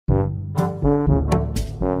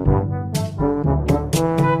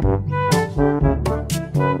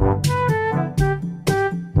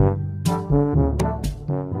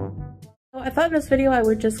in this video I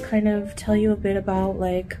would just kind of tell you a bit about,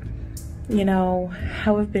 like, you know,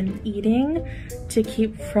 how I've been eating to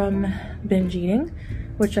keep from binge eating,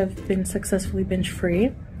 which I've been successfully binge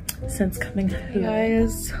free since coming here. Hey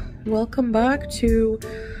guys, welcome back to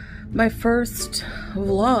my first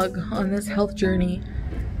vlog on this health journey.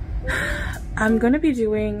 I'm gonna be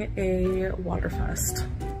doing a water fast.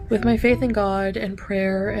 With my faith in God and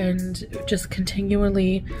prayer and just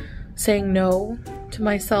continually saying no to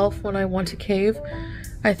myself when I want to cave,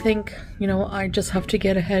 I think, you know, I just have to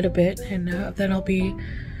get ahead a bit, and then I'll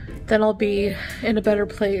be in a better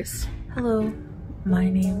place. Hello, my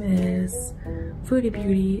name is Foodie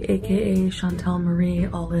Beauty, aka Chantal Marie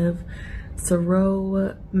Olive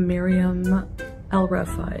Saro Miriam El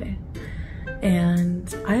Refai,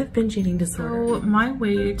 and I have binge eating disorder. So my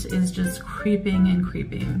weight is just creeping and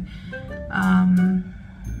creeping.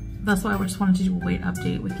 That's why I just wanted to do a weight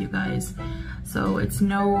update with you guys. So it's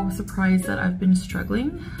no surprise that I've been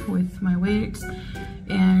struggling with my weight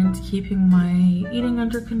and keeping my eating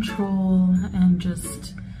under control and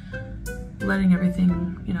just letting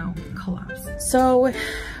everything, you know, collapse. So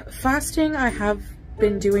fasting, I have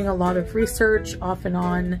been doing a lot of research off and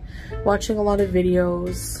on, watching a lot of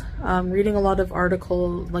videos, reading a lot of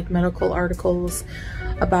like medical articles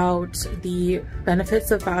about the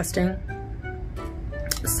benefits of fasting,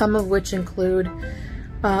 some of which include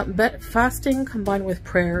but fasting combined with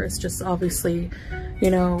prayer is just obviously,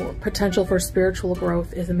 you know, potential for spiritual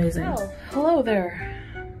growth is amazing. Oh, hello there.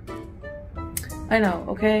 I know,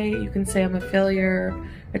 okay, you can say I'm a failure,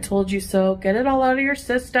 I told you so, get it all out of your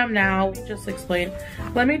system now. Just explain.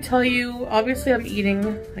 Let me tell you, obviously I'm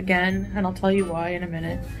eating again, and I'll tell you why in a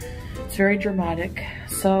minute. It's very dramatic.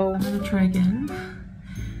 So I'm gonna try again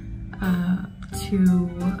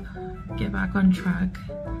to get back on track.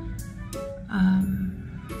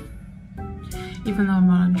 Even though I'm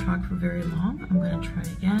not on track for very long, I'm going to try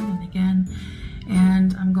again and again,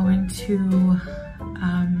 and I'm going to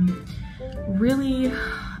really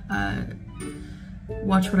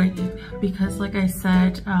watch what I eat, because like I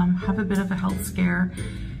said, have a bit of a health scare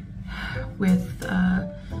with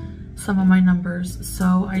some of my numbers,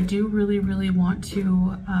 so I do really want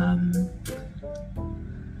to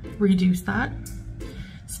reduce that,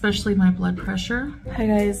 especially my blood pressure. Hi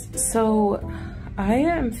guys, so I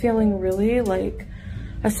am feeling really like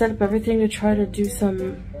I set up everything to try to do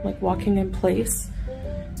some like walking in place.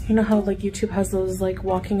 You know how like YouTube has those like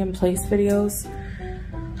walking in place videos?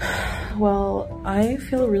 Well, I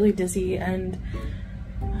feel really dizzy, and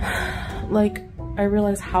like I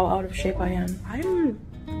realize how out of shape I am. I'm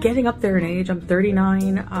getting up there in age. I'm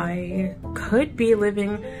 39. I could be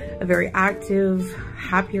living a very active,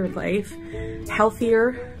 happier life,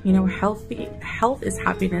 healthier, you know, health is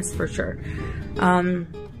happiness for sure.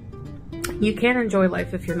 You can't enjoy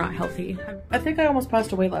life if you're not healthy. I think I almost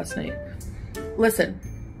passed away last night. Listen,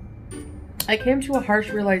 I came to a harsh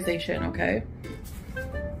realization, okay?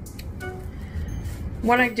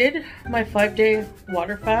 When I did my 5-day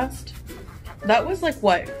water fast, that was like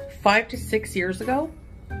what, 5 to 6 years ago?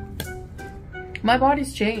 My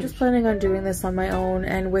body's changed. I'm just planning on doing this on my own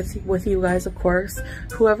and with you guys, of course.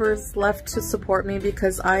 Whoever's left to support me,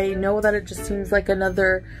 because I know that it just seems like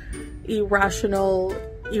another irrational,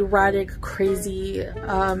 erratic, crazy,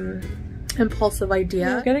 impulsive idea.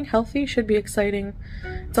 You know, getting healthy should be exciting.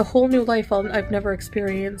 It's a whole new life I've never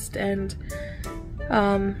experienced, and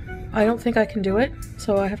I don't think I can do it,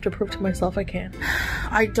 so I have to prove to myself I can.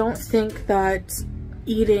 I don't think that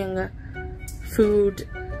eating food,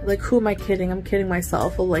 like, who am I kidding? I'm kidding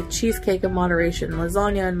myself. Well, like cheesecake in moderation,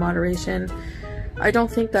 lasagna in moderation. I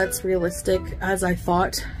don't think that's realistic as I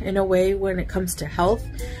thought, in a way, when it comes to health,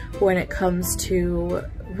 when it comes to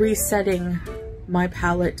resetting my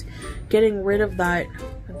palate, getting rid of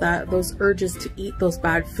those urges to eat those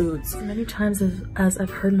bad foods. Many times as I've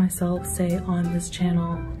heard myself say on this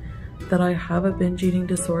channel that I have a binge eating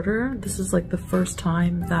disorder, this is like the first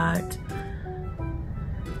time that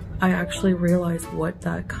I actually realize what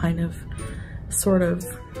that kind of sort of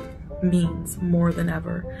means more than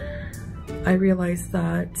ever. I realize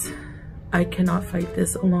that I cannot fight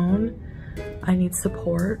this alone. I need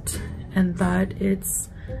support, and that it's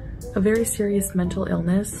a very serious mental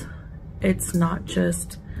illness. It's not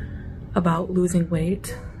just about losing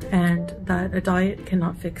weight, and that a diet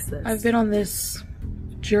cannot fix this. I've been on this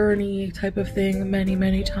journey type of thing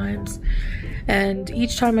many times, and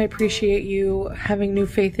each time I appreciate you having new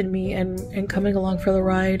faith in me and coming along for the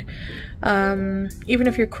ride. Even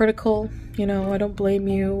if you're critical, you know, I don't blame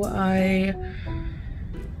you.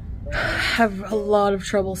 have a lot of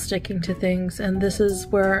trouble sticking to things, and this is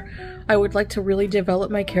where I would like to really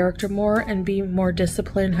develop my character more and be more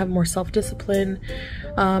disciplined, have more self-discipline,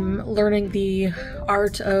 learning the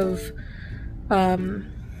art of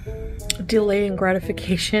delaying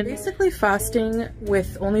gratification. Basically, fasting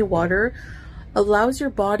with only water allows your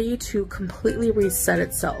body to completely reset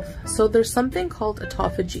itself. So there's something called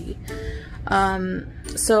autophagy.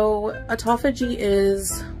 So autophagy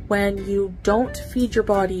is when you don't feed your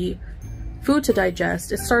body food to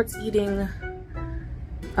digest, it starts eating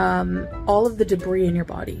all of the debris in your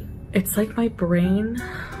body. It's like my brain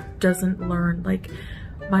doesn't learn, like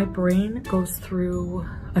my brain goes through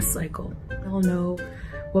a cycle. I don't know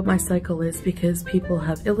what my cycle is because people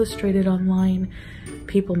have illustrated online,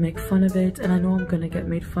 people make fun of it, and I know I'm gonna get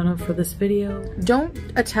made fun of for this video. Don't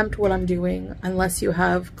attempt what I'm doing unless you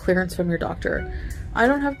have clearance from your doctor. I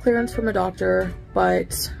don't have clearance from a doctor,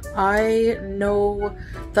 but I know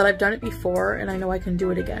that I've done it before and I know I can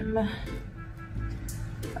do it again.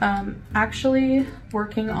 Actually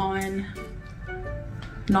working on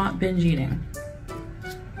not binge eating.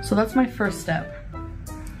 So that's my first step.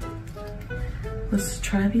 Let's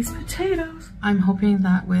try these potatoes. I'm hoping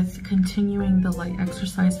that with continuing the light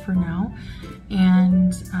exercise for now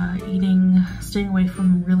and staying away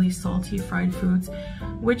from really salty fried foods,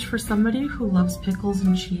 which for somebody who loves pickles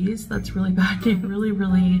and cheese, that's really bad. You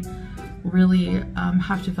really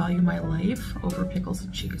have to value my life over pickles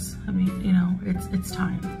and cheese. I mean, you know, it's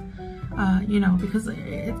time. You know, because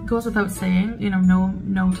it goes without saying, you know,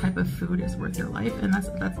 no type of food is worth your life, and that's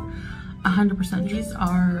 100%. These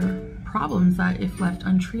are problems that if left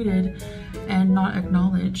untreated and not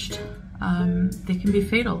acknowledged, they can be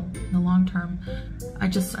fatal in the long term. I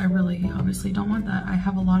really obviously don't want that. I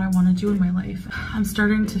have a lot I want to do in my life. I'm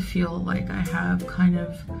starting to feel like I have kind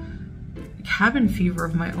of cabin fever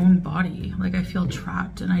of my own body. Like I feel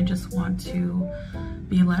trapped and I just want to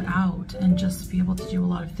be let out and just be able to do a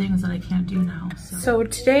lot of things that I can't do now. So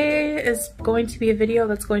today is going to be a video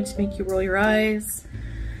that's going to make you roll your eyes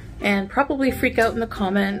and probably freak out in the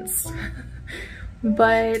comments.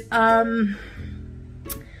 But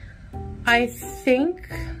I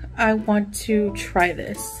think I want to try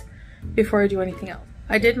this before I do anything else.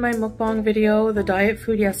 I did my mukbang video, the diet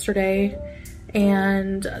food, yesterday,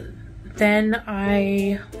 and then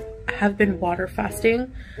I have been water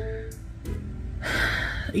fasting,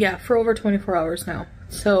 yeah, for over 24 hours now.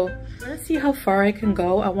 So I'm gonna see how far I can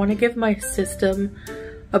go. I want to give my system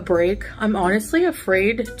a break. I'm honestly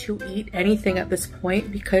afraid to eat anything at this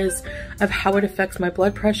point because of how it affects my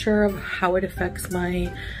blood pressure, of how it affects my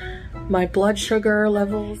blood sugar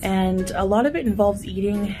levels, and a lot of it involves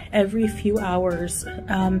eating every few hours,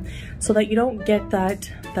 so that you don't get that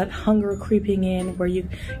hunger creeping in where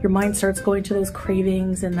your mind starts going to those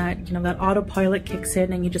cravings and that, you know, that autopilot kicks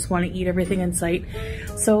in and you just want to eat everything in sight.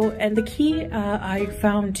 So, and the key I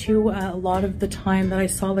found too, a lot of the time that I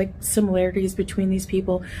saw like similarities between these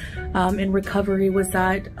people in recovery was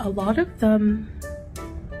that a lot of them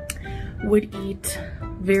would eat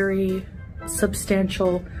very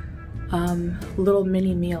substantial little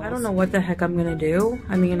mini meals. I don't know what the heck I'm gonna do.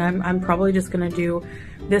 I mean, I'm probably just gonna do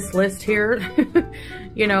this list here.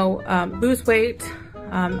 You know, lose weight.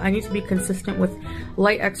 I need to be consistent with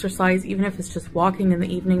light exercise, even if it's just walking in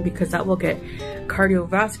the evening, because that will get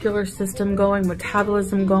cardiovascular system going,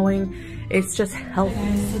 metabolism going. It's just healthy. Okay,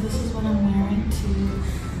 guys, so this is what I'm wearing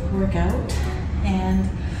to work out, and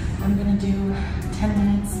I'm gonna do 10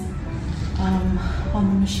 minutes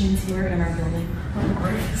on the machines here in our building. On the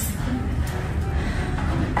breaks.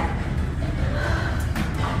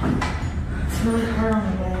 It's really hard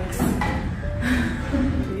on the legs.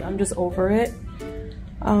 I'm just over it.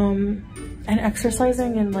 And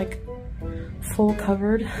exercising and like full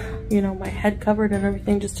covered, you know, my head covered and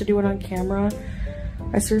everything, just to do it on camera.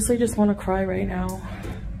 I seriously just want to cry right now.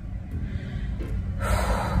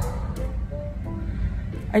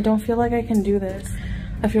 I don't feel like I can do this.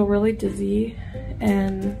 I feel really dizzy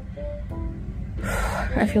and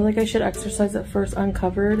I feel like I should exercise at first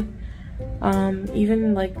uncovered.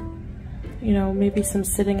 Even like, you know, maybe some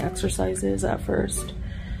sitting exercises at first,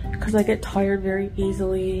 because I get tired very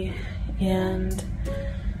easily. And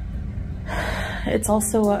it's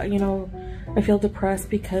also, you know, I feel depressed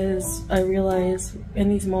because I realize in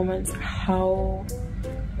these moments how,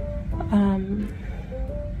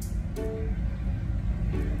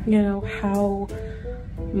 you know, how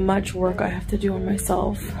much work I have to do on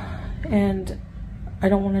myself, and I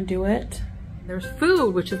don't want to do it. There's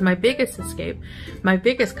food, which is my biggest escape, my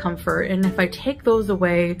biggest comfort, and if I take those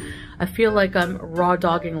away, I feel like I'm raw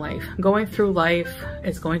dogging life. Going through life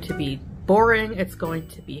is going to be boring, it's going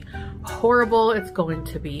to be horrible, it's going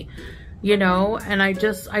to be, you know, and I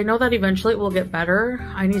know that eventually it will get better.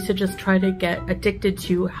 I need to just try to get addicted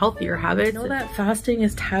to healthier habits. I know that fasting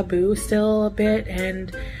is taboo still a bit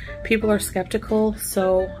and people are skeptical,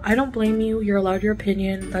 so I don't blame you. You're allowed your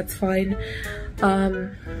opinion, that's fine.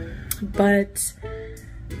 But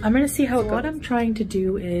I'm gonna see how it goes. What I'm trying to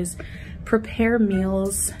do is prepare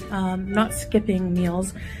meals, not skipping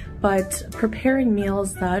meals, but preparing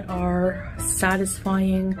meals that are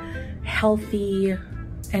satisfying, healthy,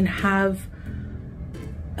 and have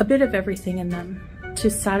a bit of everything in them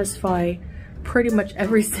to satisfy pretty much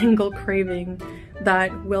every single craving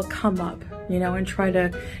that will come up, you know, and try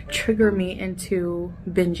to trigger me into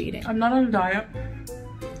binge eating. I'm not on a diet.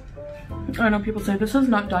 I know people say this is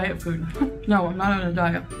not diet food. No, I'm not on a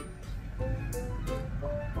diet.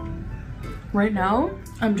 Right now,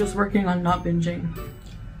 I'm just working on not binging.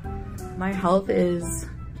 My health is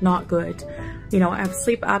not good. You know, I have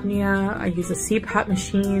sleep apnea, I use a CPAP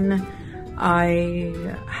machine,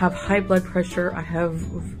 I have high blood pressure, I have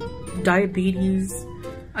diabetes.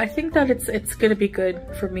 I think that it's gonna be good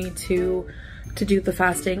for me to do the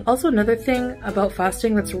fasting. Also, another thing about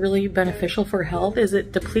fasting that's really beneficial for health is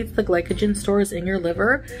it depletes the glycogen stores in your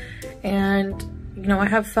liver. And, you know, I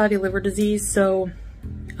have fatty liver disease, so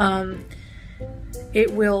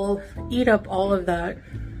it will eat up all of that,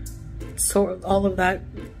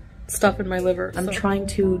 stuff in my liver. I'm trying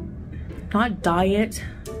to not diet,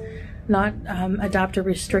 not adapt a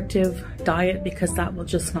restrictive diet, because that will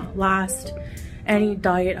just not last. Any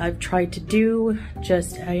diet I've tried to do,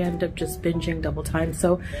 I end up just binging double time.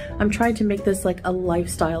 So I'm trying to make this like a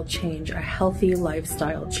lifestyle change, a healthy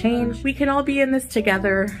lifestyle change. We can all be in this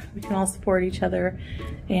together. We can all support each other.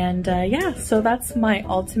 And yeah, so that's my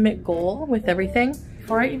ultimate goal with everything.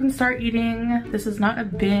 Before I even start eating, this is not a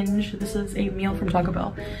binge. This is a meal from Taco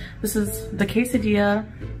Bell. This is the quesadilla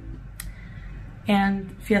and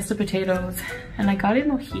fiesta potatoes. And I got a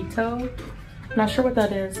mojito. Not sure what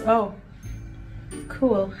that is. Oh.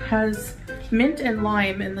 Cool, has mint and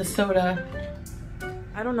lime in the soda.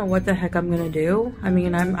 I don't know what the heck I'm gonna do. I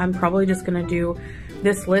mean, I'm probably just gonna do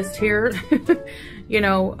this list here. You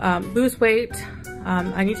know, lose weight.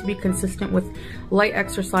 I need to be consistent with light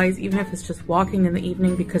exercise, even if it's just walking in the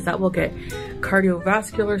evening, because that will get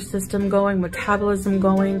cardiovascular system going, metabolism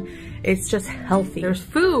going. It's just healthy. There's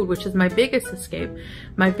food, which is my biggest escape,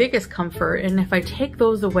 my biggest comfort. And if I take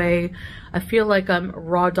those away, I feel like I'm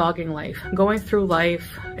raw dogging life. Going through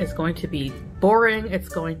life is going to be boring. It's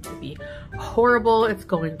going to be horrible. It's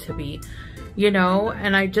going to be, you know,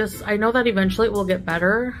 and I know that eventually it will get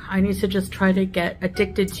better. I need to just try to get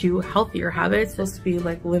addicted to healthier habits. It's supposed to be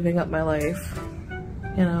like living up my life,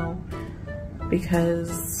 you know,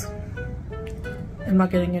 because I'm not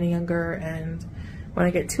getting any younger, and when I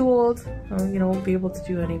get too old, you know, I won't be able to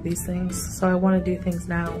do any of these things. So I want to do things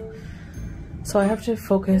now. So I have to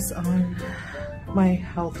focus on my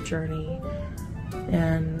health journey,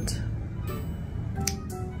 and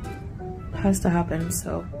it has to happen.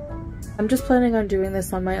 So I'm just planning on doing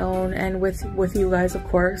this on my own, and with you guys, of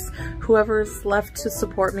course, whoever's left to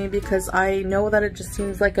support me, because I know that it just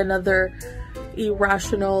seems like another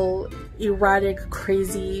irrational, erratic,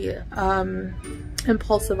 crazy,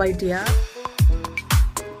 impulsive idea.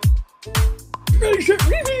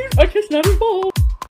 I just not involved.